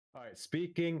All right,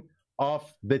 speaking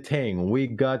of the thing, we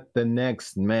got the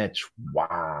next match.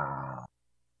 Wow.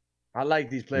 I like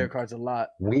these player cards a lot.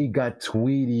 We got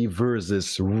Tweedy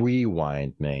versus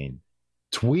Rewind, man.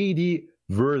 Tweedy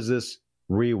versus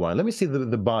Rewind. Let me see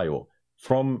the bio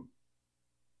from.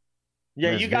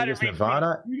 Yeah, Las you got to Vegas, read.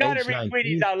 Nevada. You got to read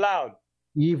Tweedy's out loud.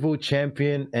 Evo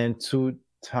champion and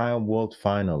two-time world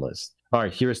finalist. All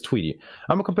right, here's Tweedy.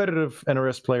 I'm a competitive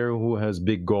NRS player who has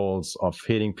big goals of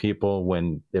hitting people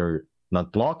when they're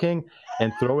not blocking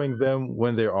and throwing them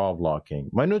when they're all blocking.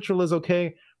 My neutral is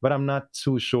okay, but I'm not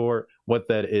too sure what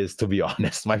that is, to be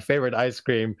honest. My favorite ice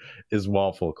cream is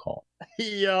waffle cone.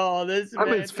 Yo, this man,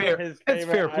 I mean, it's fair. It's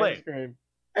fair play.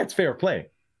 That's fair play.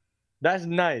 That's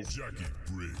nice.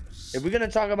 If we're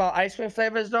gonna talk about ice cream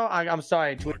flavors, though, I'm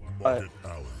sorry, but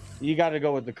you got to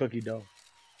go with the cookie dough.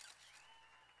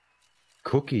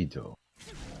 Cookie dough.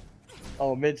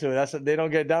 Oh, me too. They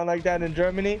don't get down like that in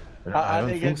Germany. I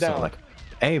don't think so. Like,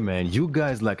 hey man, you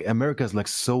guys, like, America's like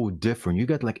so different. You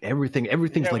got like everything's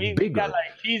like bigger. Got, like,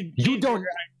 you don't.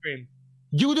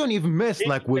 You don't even mess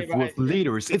like with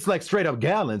liters. It's like straight up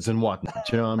gallons and whatnot.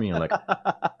 You know what I mean?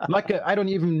 Like, I don't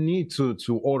even need to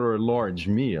order a large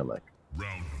meal. Like,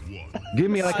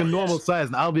 give me like a normal size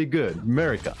and I'll be good.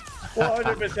 America.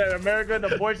 100% America,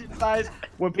 the portion size.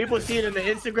 When people see it in the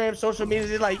Instagram, social media,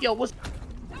 they're like, yo,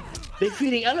 they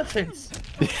feeding elephants.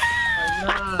 Like,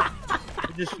 nah,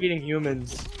 they're just feeding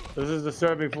humans. This is the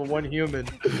serving for one human.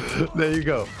 There you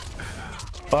go.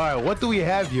 All right, what do we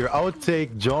have here? I'll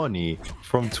take Johnny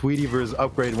from Tweedy versus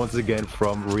Upgrade once again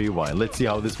from Rewind. Let's see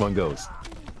how this one goes.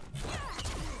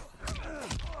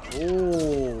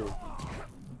 Oh,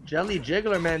 Jelly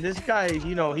Jiggler, man. This guy,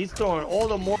 you know, he's throwing all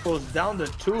the morals down the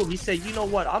tube. He said, you know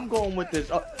what? I'm going with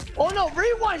this. Oh, no.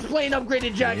 Rewind's playing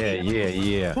Upgraded Jackie.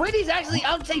 Yeah. Tweedy's actually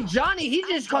outtake Johnny. He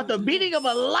just caught the beating of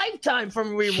a lifetime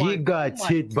from Rewind. He got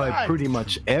hit by pretty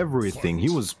much everything. He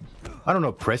was, I don't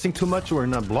know, pressing too much or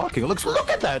not blocking. Look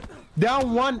at that.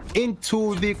 Down one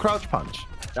into the crouch punch.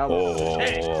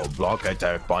 Oh, block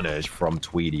attack punish from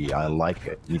Tweedy. I like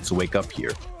it. Needs to wake up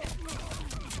here.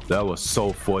 That was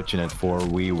so fortunate for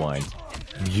Rewind.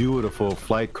 Beautiful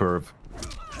flight curve.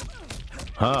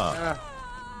 Huh.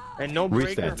 And no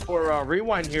breaker for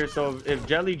Rewind here. So if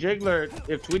Jelly Jiggler,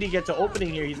 if Tweedy gets an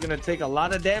opening here, he's going to take a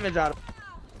lot of damage out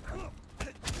of him.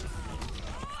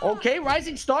 Okay,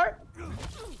 Rising Star.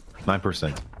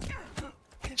 9%.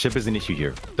 Chip is an issue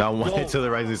here. Down one into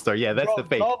the Rising Star. Yeah, that's the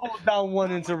fate. Double down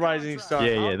one into Rising Star.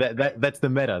 Yeah. That's the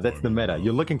meta. That's the meta.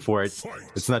 You're looking for it.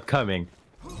 It's not coming.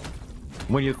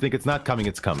 When you think it's not coming,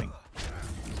 it's coming.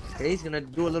 Okay, he's gonna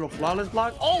do a little flawless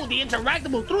block. Oh, the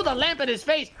interactable through the lamp in his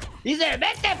face. He said,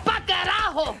 "Vete pa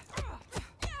carajo."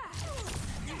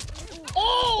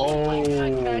 Oh my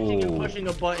God, catching and pushing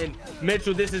a button.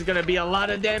 Mitchell, this is gonna be a lot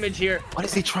of damage here. What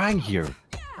is he trying here?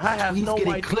 I have no idea. He's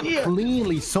getting clipped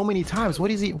cleanly so many times.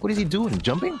 What is he doing?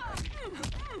 Jumping?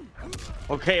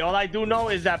 Okay, all I do know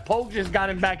is that Poke just got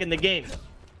him back in the game.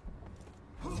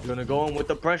 He's gonna go in with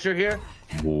the pressure here.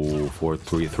 Ooh,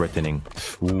 4-3 threatening.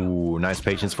 Ooh, nice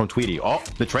patience from Tweedy. Oh,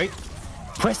 the trade.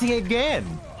 Pressing again.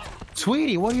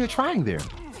 Tweedy, what are you trying there?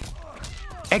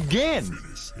 Again.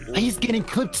 He's getting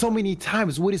clipped so many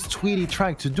times. What is Tweedy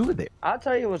trying to do there? I'll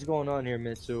tell you what's going on here,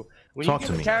 Mitsu. When you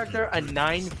give a character a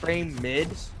 9-frame mid,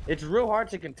 it's real hard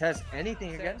to contest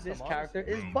anything against this character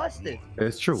is busted.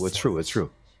 It's true. It's true. It's true.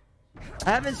 I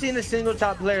haven't seen a single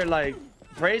top player like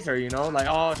praise her, you know, like,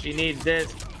 oh, she needs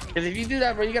this. Because if you do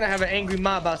that, bro, you're gonna have an angry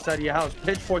mob outside of your house,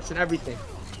 pitchforks and everything.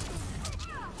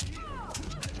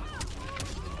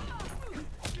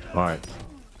 All right,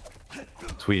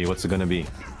 Tweedy, what's it gonna be?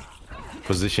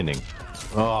 Positioning.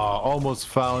 Oh, almost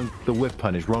found the whip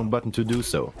punish. Wrong button to do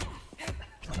so.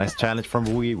 Nice challenge from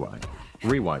Rewind.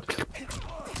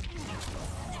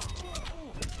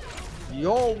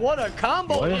 Yo, what a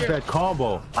combo! What is that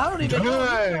combo? I don't even know. He's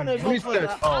trying to go for the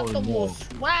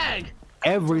optimal swag.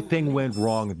 Everything went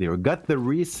wrong there. Got the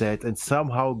reset and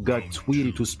somehow got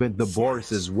Tweedy to spend the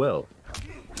bars as well.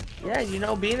 Yeah, you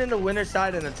know, being in the winner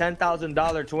side in a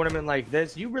 $10,000 tournament like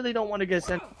this, you really don't want to get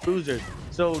sent to losers.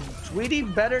 So Tweedy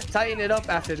better tighten it up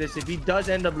after this if he does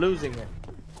end up losing it.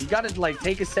 You got to like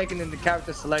take a second in the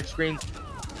character select screen,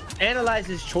 analyze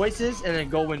his choices, and then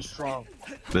go in strong.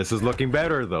 This is looking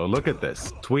better though. Look at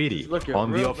this. Tweedy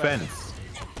on the offense.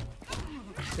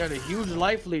 He's got a huge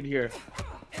life lead here.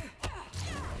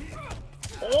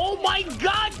 Oh my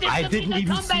God! I didn't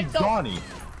even see Johnny.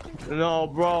 No,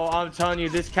 bro, I'm telling you,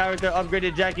 this character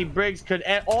Upgraded Jackie Briggs could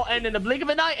all end in the blink of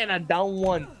an eye and a down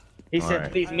one. He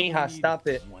said, please, Mija, stop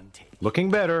it.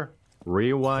 Looking better.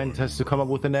 Rewind has to come up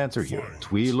with an answer here.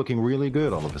 Tweedy looking really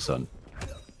good all of a sudden.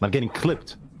 Not getting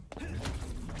clipped.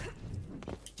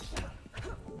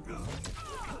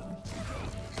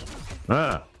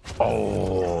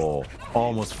 Oh,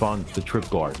 almost found the trip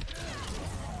guard.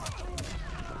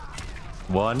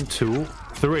 1, 2,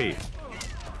 3.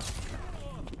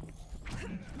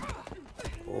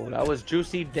 Oh, that was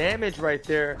juicy damage right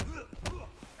there.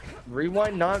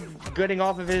 Rewind not getting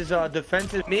off of his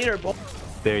defensive meter.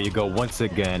 There you go. Once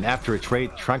again, after a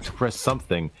trade, trying to press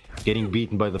something, getting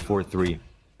beaten by the 4-3.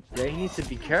 Yeah, he needs to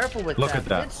be careful with Look that. at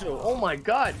that. Mitsu. Oh my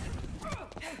god.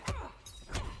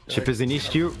 Chip is in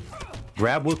issue.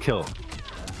 Grab will kill.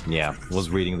 Yeah, was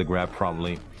reading the grab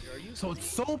probably. So it's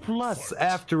so plus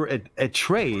after a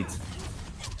trade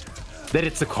that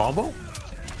it's a combo?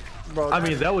 Bro, I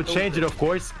mean, that would change it, of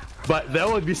course, but that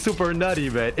would be super nutty,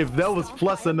 man. If that was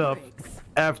plus enough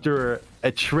after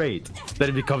a trade that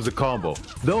it becomes a combo,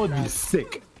 that would be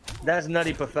sick. That's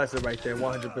nutty professor right there,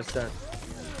 100%.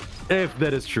 If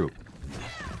that is true.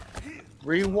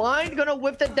 Rewind, gonna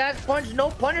whip the dash punch. No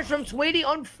punish from Tweedy,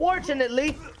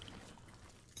 unfortunately.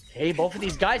 Hey, both of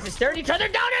these guys are staring each other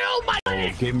down, and oh my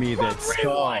goodness! Give me that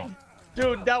skull.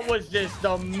 Dude, that was just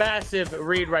a massive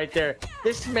read right there.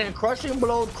 This man crushing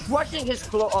blow, crushing his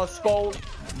skull,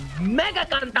 mega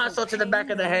cantazo to the back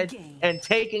of the head, and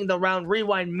taking the round.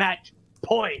 Rewind match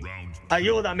point.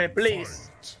 Ayúdame,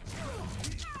 please.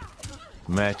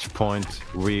 Match point,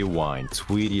 rewind.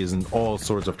 Tweedy is in all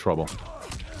sorts of trouble.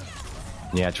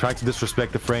 Yeah, trying to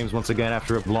disrespect the frames once again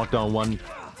after a blocked on one.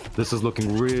 This is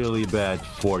looking really bad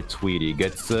for Tweedy.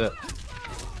 Gets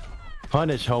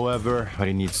punished, however, but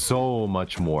he needs so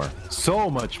much more. So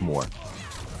much more.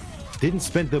 Didn't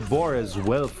spend the bar as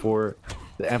well for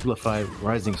the Amplified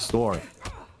Rising Storm.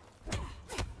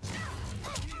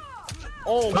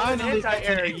 Oh, Finally,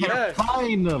 anti-air, yes.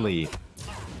 Finally.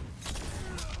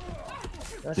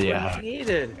 That's what he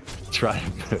needed. Try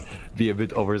to be a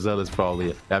bit overzealous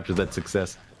probably after that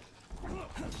success.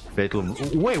 Fatal.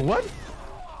 Wait, what?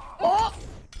 Oh!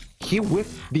 He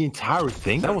whiffed the entire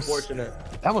thing? That was unfortunate.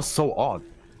 That was so odd.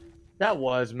 That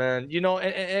was, man. You know,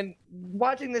 and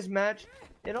watching this match,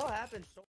 it all happened so